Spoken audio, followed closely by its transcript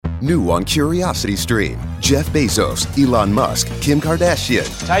New on Curiosity Stream, Jeff Bezos, Elon Musk, Kim Kardashian.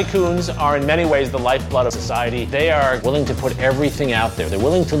 Tycoons are in many ways the lifeblood of society. They are willing to put everything out there. They're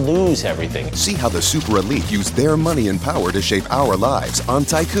willing to lose everything. See how the super elite use their money and power to shape our lives on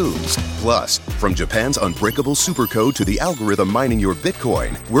Tycoons. Plus, from Japan's unbreakable supercode to the algorithm mining your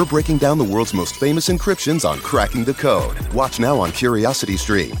Bitcoin, we're breaking down the world's most famous encryptions on cracking the code. Watch now on Curiosity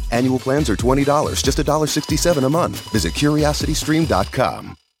Stream. Annual plans are $20, just $1.67 a month. Visit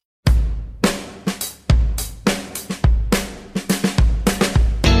curiositystream.com.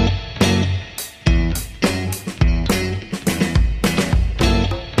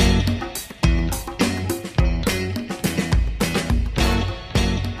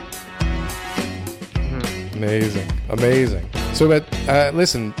 Amazing. So, but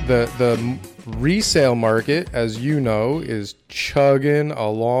listen, the resale market, as you know, is chugging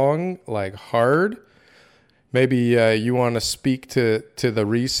along like hard. Maybe you want to speak to the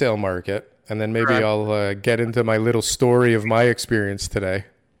resale market, and then maybe I'll get into my little story of my experience today.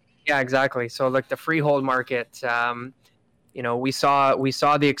 Yeah, exactly. So, like the freehold market, we saw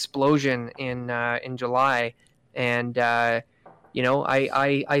the explosion in July, and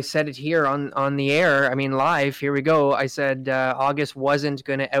I said it here on the air. I mean, live. Here we go. I said August wasn't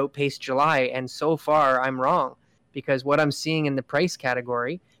going to outpace July, and so far I'm wrong, because what I'm seeing in the price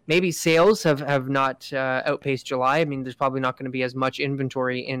category, maybe sales have not outpaced July. I mean, there's probably not going to be as much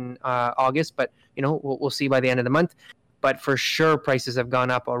inventory in August, but we'll see by the end of the month. But for sure, prices have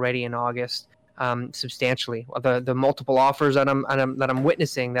gone up already in August substantially. The multiple offers that I'm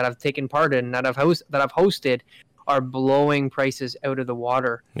witnessing, that I've taken part in, that I've hosted, are blowing prices out of the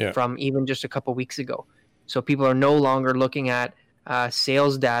water from even just a couple weeks ago. So people are no longer looking at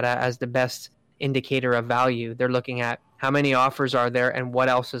sales data as the best indicator of value. They're looking at how many offers are there and what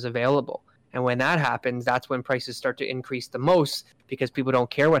else is available. And when that happens, that's when prices start to increase the most, because people don't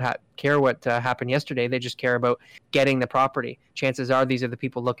care what happened yesterday. They just care about getting the property. Chances are these are the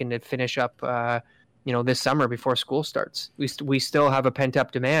people looking to finish up this summer before school starts. We still have a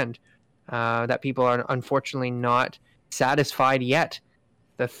pent-up demand that people are unfortunately not satisfied yet.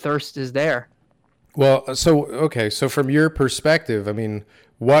 The thirst is there. Well, so from your perspective, I mean,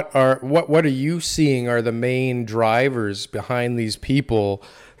 what are you seeing are the main drivers behind these people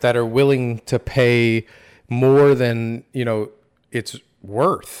that are willing to pay more than it's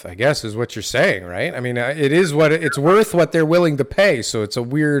worth? I guess is what you're saying, right? I mean, it's worth what they're willing to pay. So it's a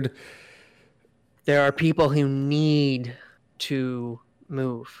weird. There are people who need to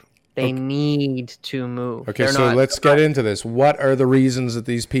move. They need to move. Okay, so let's get into this. What are the reasons that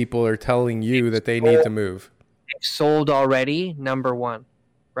these people are telling you that they need to move? They've sold already, number one,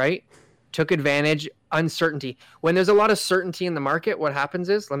 right? Took advantage, uncertainty. When there's a lot of certainty in the market, what happens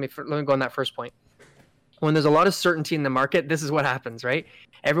is, let me go on that first point. When there's a lot of certainty in the market, this is what happens, right?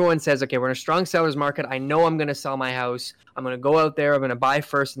 Everyone says, okay, we're in a strong seller's market. I know I'm going to sell my house. I'm going to go out there. I'm going to buy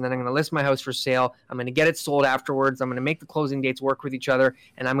first, and then I'm going to list my house for sale. I'm going to get it sold afterwards. I'm going to make the closing dates work with each other,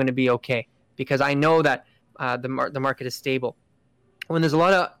 and I'm going to be okay, because I know that the market is stable. When there's a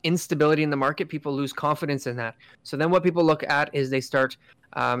lot of instability in the market, people lose confidence in that. So then what people look at is they start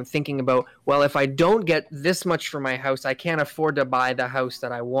thinking about, well, if I don't get this much for my house, I can't afford to buy the house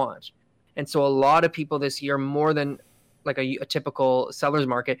that I want. And so a lot of people this year, more than like a typical seller's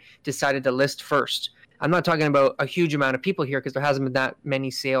market, decided to list first. I'm not talking about a huge amount of people here, because there hasn't been that many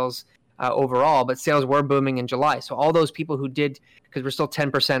sales overall, but sales were booming in July. So all those people who did, because we're still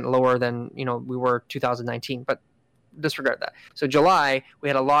 10% lower than we were 2019, but disregard that. So July, we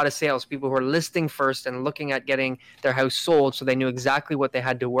had a lot of sales, people who were listing first and looking at getting their house sold, so they knew exactly what they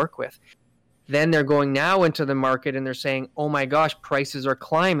had to work with. Then they're going now into the market and they're saying, oh my gosh, prices are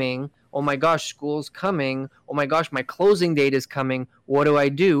climbing. Oh my gosh, school's coming. Oh my gosh, my closing date is coming. What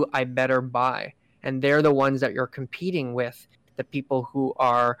do? I better buy. And they're the ones that you're competing with, the people who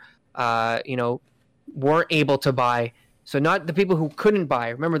are, weren't able to buy. So not the people who couldn't buy.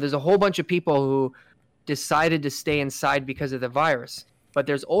 Remember, there's a whole bunch of people who decided to stay inside because of the virus. But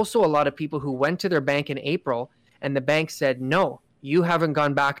there's also a lot of people who went to their bank in April and the bank said, no, you haven't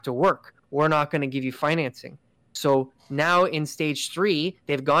gone back to work. We're not going to give you financing. So now in stage 3,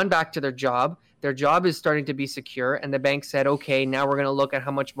 they've gone back to their job. Their job is starting to be secure. And the bank said, okay, now we're going to look at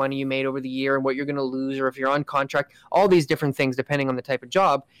how much money you made over the year and what you're going to lose, or if you're on contract, all these different things depending on the type of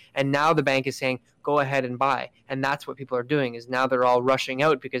job. And now the bank is saying, go ahead and buy. And that's what people are doing, is now they're all rushing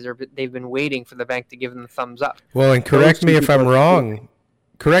out because they've been waiting for the bank to give them the thumbs up. Well, and correct me if I'm wrong.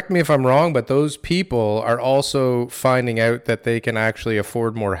 Correct me if I'm wrong, but those people are also finding out that they can actually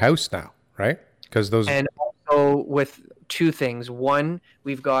afford more house now, right? Because those. And also with two things. One,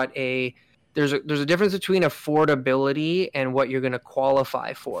 we've got a there's a difference between affordability and what you're going to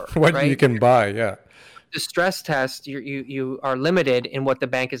qualify for. What right? you can buy, yeah. The stress test, you are limited in what the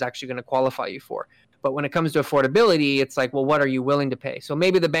bank is actually going to qualify you for. But when it comes to affordability, it's like, well, what are you willing to pay? So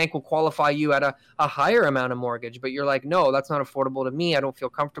maybe the bank will qualify you at a higher amount of mortgage, but you're like, no, that's not affordable to me. I don't feel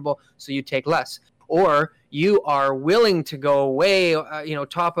comfortable. So you take less. Or you are willing to go way,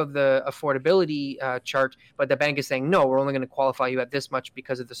 top of the affordability chart, but the bank is saying, no, we're only going to qualify you at this much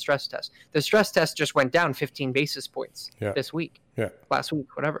because of the stress test. The stress test just went down 15 basis points this week, last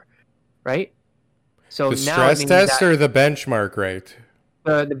week, whatever, right? So the now stress test or the benchmark rate?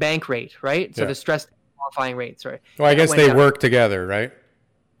 The bank rate, right? So the stress qualifying rates, right? Well, I guess they work together, right?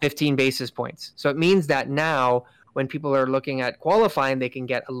 15 basis points. So it means that now when people are looking at qualifying, they can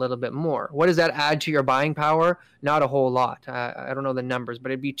get a little bit more. What does that add to your buying power? Not a whole lot. I don't know the numbers,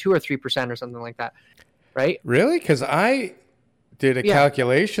 but it'd be 2 or 3% or something like that, right? Really? Because I did a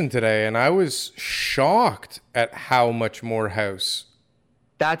calculation today, and I was shocked at how much more house.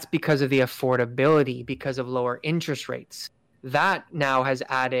 That's because of the affordability, because of lower interest rates. That now has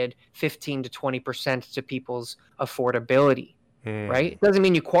added 15 to 20% to people's affordability, right? It doesn't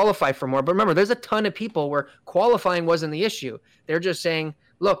mean you qualify for more. But remember, there's a ton of people where qualifying wasn't the issue. They're just saying,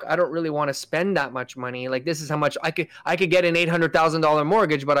 look, I don't really want to spend that much money. Like, this is how much I could get an $800,000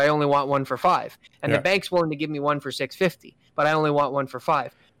 mortgage, but I only want one for $5,000. And the bank's willing to give me one for $650,000, but I only want one for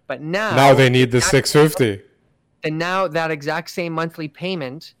 $5,000. But now they need the $650,000. And now that exact same monthly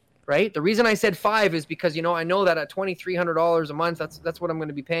payment, right? The reason I said 5 is because, I know that at $2,300 a month, that's what I'm going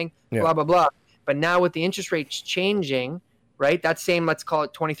to be paying, blah, blah, blah. But now with the interest rates changing, right? That same, let's call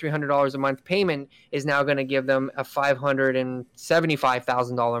it $2,300 a month payment is now going to give them a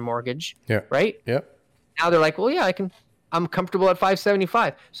 $575,000 mortgage, right? Yep. Now they're like, well, yeah, I'm comfortable at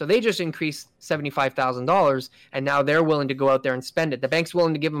 $575,000. So they just increased $75,000, and now they're willing to go out there and spend it. The bank's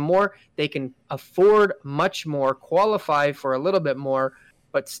willing to give them more. They can afford much more, qualify for a little bit more,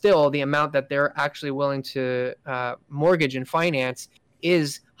 but still the amount that they're actually willing to mortgage and finance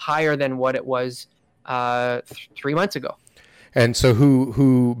is higher than what it was 3 months ago. And so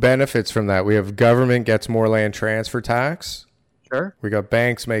who benefits from that? We have government gets more land transfer tax. Sure. We got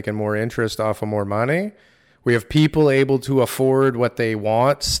banks making more interest off of more money. We have people able to afford what they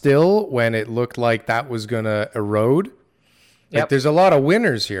want still when it looked like that was going to erode. Like, there's a lot of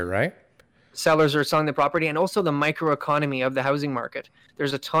winners here, right? Sellers are selling the property, and also the microeconomy of the housing market.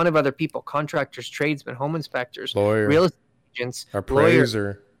 There's a ton of other people, contractors, tradesmen, home inspectors, real estate agents,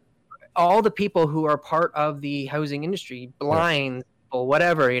 appraiser, all the people who are part of the housing industry, blinds, people,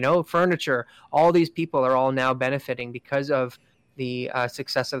 whatever, furniture, all these people are all now benefiting because of the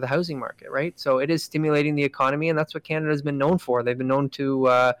success of the housing market, right? So it is stimulating the economy, and that's what Canada's been known for. They've been known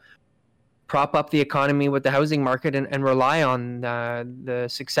to prop up the economy with the housing market and rely on the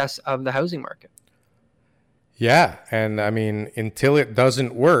success of the housing market. Yeah, and I mean, until it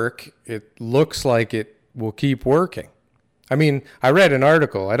doesn't work, it looks like it will keep working. I mean, I read an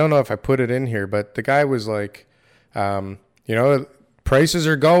article. I don't know if I put it in here, but the guy was like, prices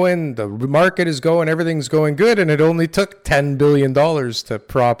are going, the market is going, everything's going good, and it only took $10 billion to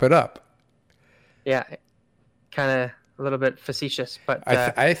prop it up. Yeah, kind of a little bit facetious, but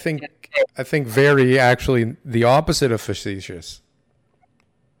I think very actually the opposite of facetious.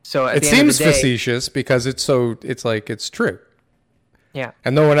 So it seems facetious because it's true. Yeah,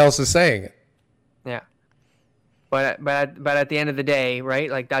 and no one else is saying it. Yeah, but at the end of the day, right?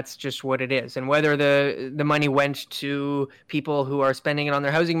 Like, that's just what it is. And whether the money went to people who are spending it on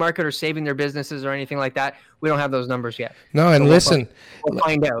their housing market or saving their businesses or anything like that, we don't have those numbers yet. No, and so we'll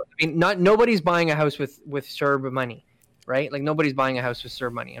find out. I mean, nobody's buying a house with CERB money. Right? Like, nobody's buying a house with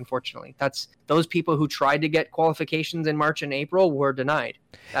CERB money, unfortunately. That's those people who tried to get qualifications in March and April were denied.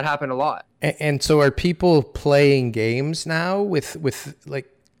 That happened a lot. And so are people playing games now with like,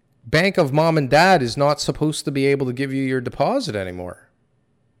 Bank of Mom and Dad is not supposed to be able to give you your deposit anymore?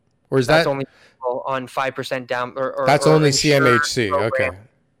 Or is that's only on 5% down? Or that's only CMHC. Program.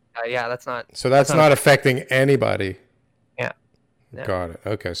 Okay. Yeah, that's not. So that's not affecting anybody. Yeah. Got it.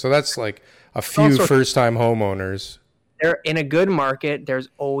 Okay. So that's like a few first-time homeowners. In a good market, there's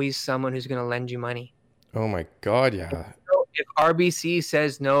always someone who's going to lend you money. Oh my God, yeah. So if RBC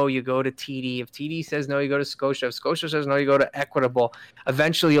says no, you go to TD. If TD says no, you go to Scotia. If Scotia says no, you go to Equitable.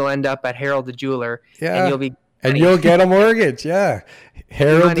 Eventually, you'll end up at Harold the Jeweler. Yeah, and you'll get a mortgage. Yeah,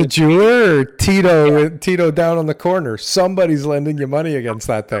 Harold the Jeweler or Tito down on the corner. Somebody's lending you money against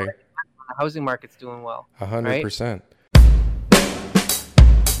that thing. The housing market's doing well. 100%.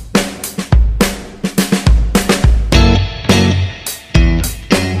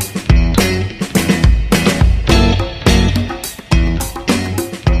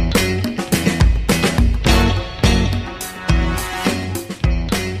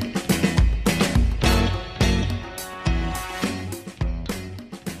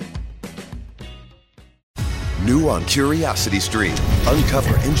 New on Curiosity Stream.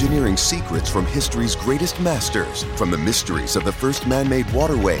 Uncover engineering secrets from history's greatest masters. From the mysteries of the first man-made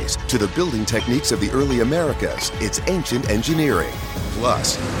waterways to the building techniques of the early Americas, it's ancient engineering.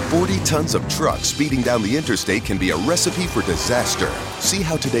 Plus, 40 tons of trucks speeding down the interstate can be a recipe for disaster. See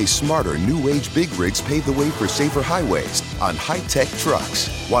how today's smarter, new-age big rigs pave the way for safer highways on high-tech trucks.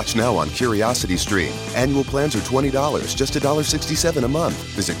 Watch now on Curiosity Stream. Annual plans are $20, just $1.67 a month.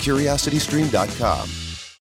 Visit CuriosityStream.com.